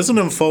like that. It doesn't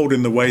unfold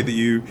in the way that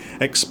you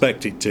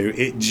expect it to.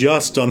 It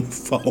just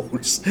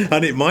unfolds,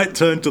 and it might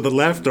turn to the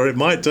left, or it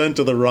might turn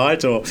to the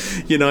right, or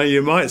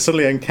you might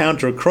suddenly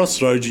encounter a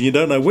crossroads and you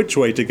don't know which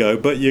way to go,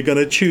 but you're going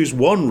to choose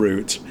one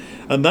route,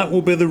 and that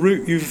will be the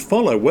route you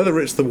follow, whether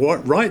it's the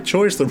right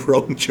choice, the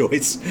wrong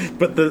choice,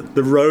 but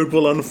the road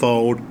will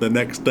unfold. The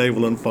next day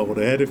will unfold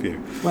ahead of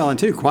you. Well, and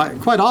too,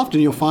 quite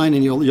often you'll find,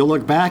 and you'll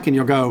look back and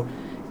you'll go,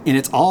 and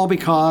it's all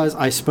because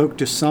I spoke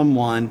to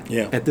someone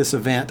at this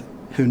event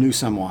who knew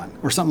someone,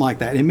 or something like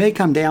that. It may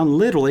come down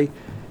literally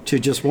to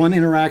just one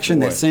interaction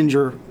that sends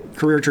your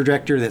career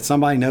trajectory, that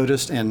somebody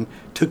noticed and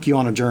took you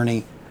on a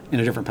journey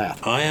in a different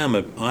path. I am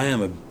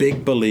a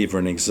big believer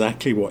in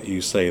exactly what you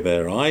say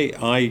there.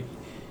 I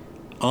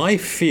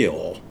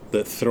feel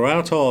that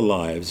throughout our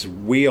lives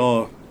we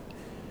are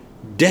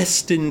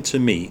destined to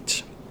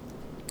meet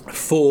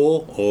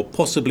 4 or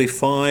possibly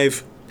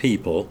 5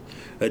 people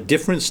at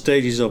different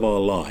stages of our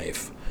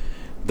life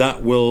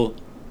that will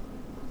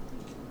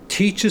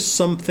teach us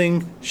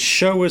something,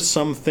 show us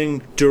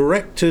something,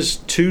 direct us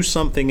to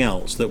something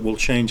else that will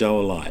change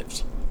our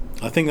lives.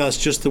 I think that's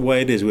just the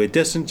way it is. We're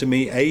destined to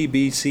meet A,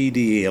 B, C,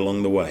 D, E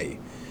along the way.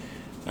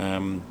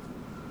 And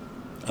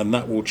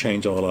that will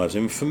change our lives.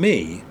 And for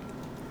me,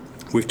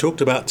 we've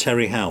talked about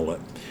Terry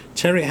Howlett.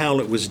 Terry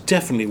Howlett was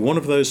definitely one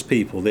of those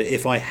people that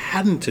if I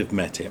hadn't have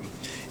met him,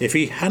 if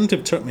he hadn't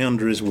have took me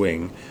under his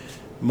wing,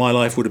 my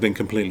life would have been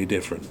completely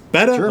different.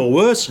 Better or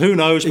worse, who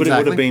knows, but it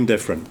would have been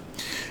different.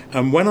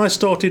 And when I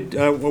started,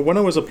 when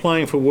I was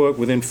applying for work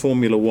within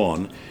Formula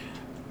One,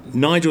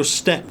 Nigel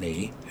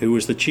Stepney, who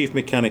was the chief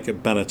mechanic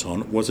at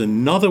Benetton, was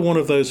another one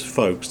of those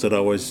folks that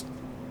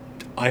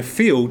I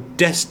feel,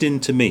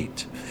 destined to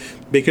meet.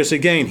 Because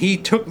again, he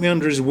took me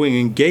under his wing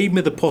and gave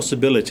me the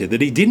possibility that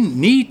he didn't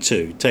need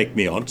to take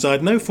me on, because I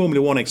had no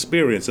Formula One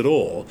experience at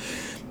all.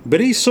 But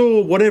he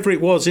saw whatever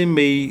it was in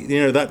me,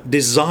 that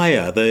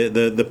desire,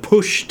 the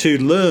push to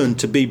learn,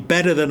 to be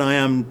better than I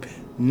am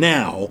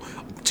now,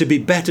 to be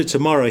better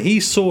tomorrow. He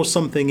saw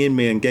something in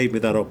me and gave me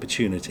that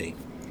opportunity.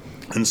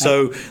 And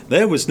so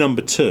there was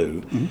number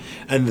 2. Mm-hmm.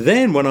 And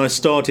then when I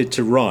started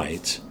to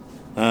write,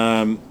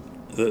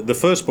 the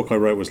first book I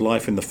wrote was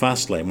Life in the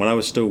Fast Lane, when I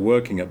was still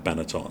working at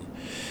Benetton.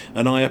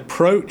 And I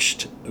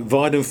approached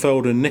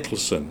Weidenfeld and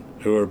Nicholson,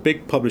 who are a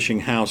big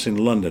publishing house in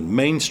London,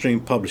 mainstream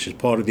publishers,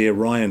 part of the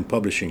Orion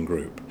Publishing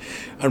Group.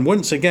 And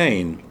once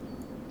again,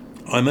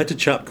 I met a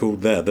chap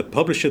called the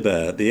publisher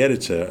there, the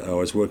editor I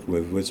was working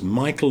with was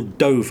Michael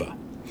Dover.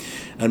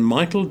 And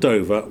Michael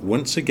Dover,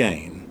 once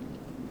again,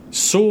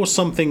 saw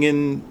something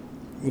in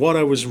what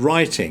I was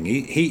writing.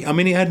 He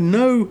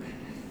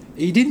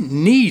didn't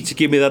need to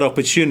give me that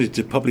opportunity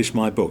to publish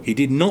my book. He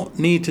did not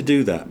need to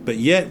do that. But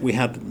yet we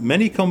had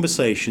many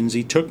conversations.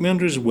 He took me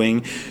under his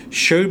wing,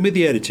 showed me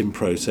the editing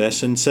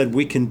process, and said,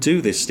 we can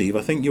do this, Steve.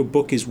 I think your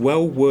book is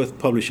well worth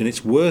publishing.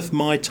 It's worth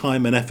my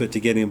time and effort to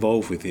get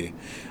involved with you.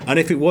 And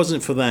if it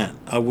wasn't for that,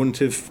 I wouldn't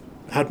have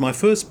had my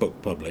first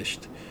book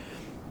published.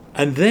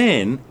 And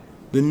then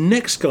the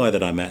next guy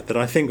that I met, that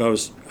I think I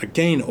was,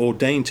 again,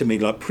 ordained to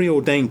meet, like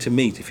preordained to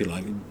meet, if you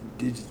like,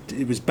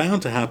 it was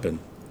bound to happen,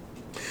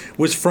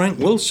 was Frank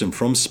Wilson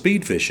from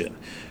Speed Vision,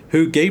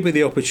 who gave me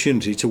the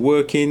opportunity to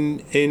work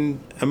in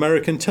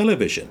American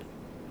television.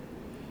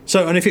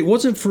 So, and if it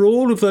wasn't for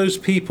all of those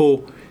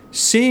people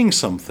seeing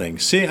something,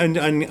 and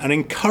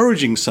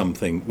encouraging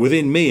something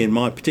within me in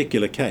my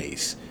particular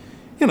case,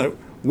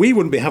 we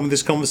wouldn't be having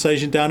this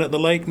conversation down at the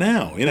lake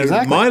now.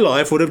 Exactly. My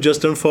life would have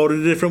just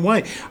unfolded a different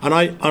way. And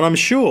I'm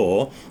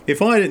sure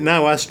if I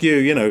now ask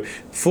you,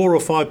 4 or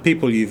 5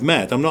 people you've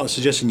met, I'm not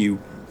suggesting you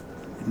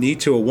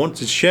need to or want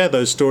to share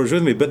those stories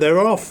with me, but there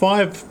are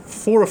 4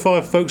 or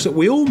 5 folks that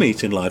we all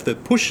meet in life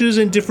that push us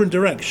in different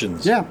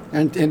directions. Yeah,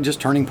 and just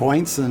turning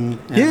points and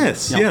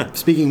yes,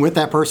 speaking with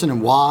that person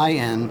and why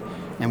and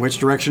which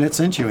direction it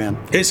sent you in.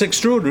 It's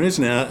extraordinary,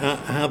 isn't it,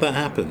 how that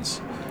happens?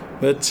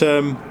 But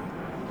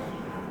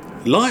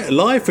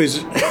life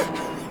is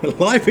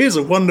life is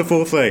a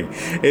wonderful thing.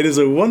 It is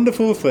a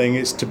wonderful thing.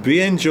 It's to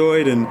be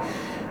enjoyed and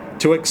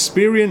to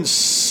experience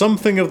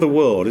something of the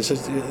world.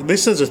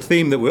 This is a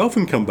theme that we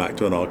often come back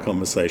to in our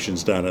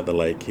conversations down at the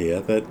lake here,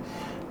 that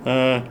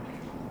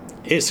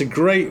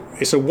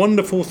it's a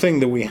wonderful thing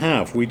that we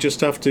have. We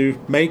just have to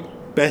make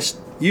best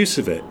use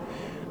of it.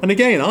 And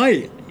again,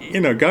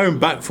 going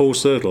back full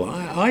circle,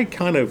 I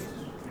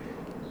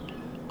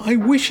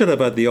wish I'd have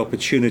had the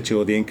opportunity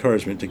or the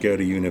encouragement to go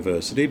to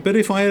university, but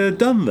if I had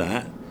done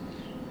that,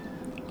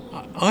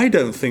 I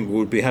don't think we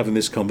would be having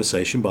this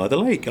conversation by the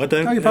lake. I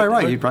don't. No, you're probably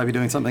right. You'd probably be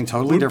doing something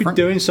totally different. Would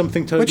be doing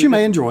something totally But you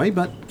may enjoy,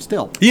 but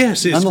still.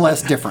 Yes, it's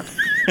nonetheless different.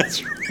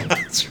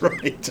 That's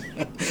right.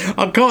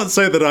 I can't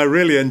say that I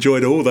really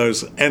enjoyed all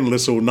those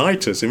endless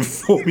all-nighters in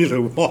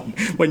Formula One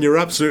when you're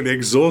absolutely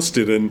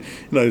exhausted and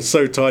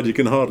so tired you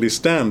can hardly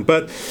stand.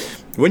 But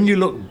when you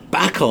look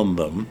back on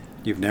them,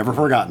 you've never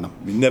forgotten them.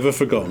 You've never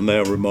forgotten. They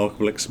are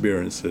remarkable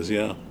experiences.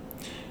 Yeah.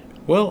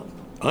 Well,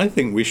 I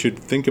think we should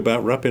think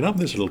about wrapping up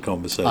this little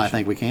conversation. I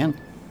think we can.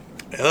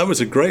 That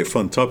was a great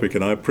fun topic,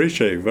 and I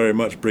appreciate you very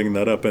much bringing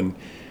that up. And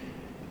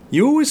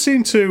you always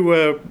seem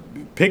to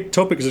pick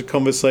topics of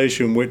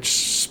conversation which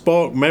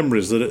spark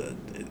memories that,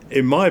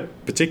 in my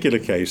particular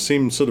case,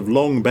 seem sort of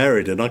long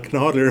buried, and I can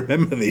hardly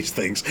remember these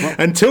things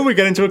until we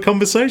get into a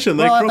conversation.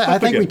 They crop up I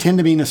think again. we tend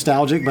to be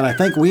nostalgic, but I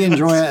think we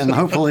enjoy it, and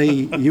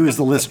hopefully you as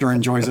the listener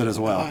enjoys it as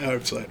well. I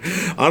hope so.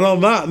 And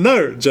on that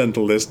note,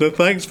 gentle listener,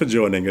 thanks for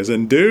joining us,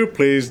 and do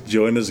please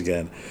join us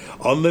again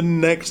on the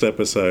next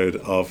episode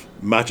of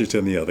Matchett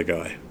and the Other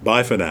Guy.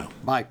 Bye for now.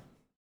 Bye.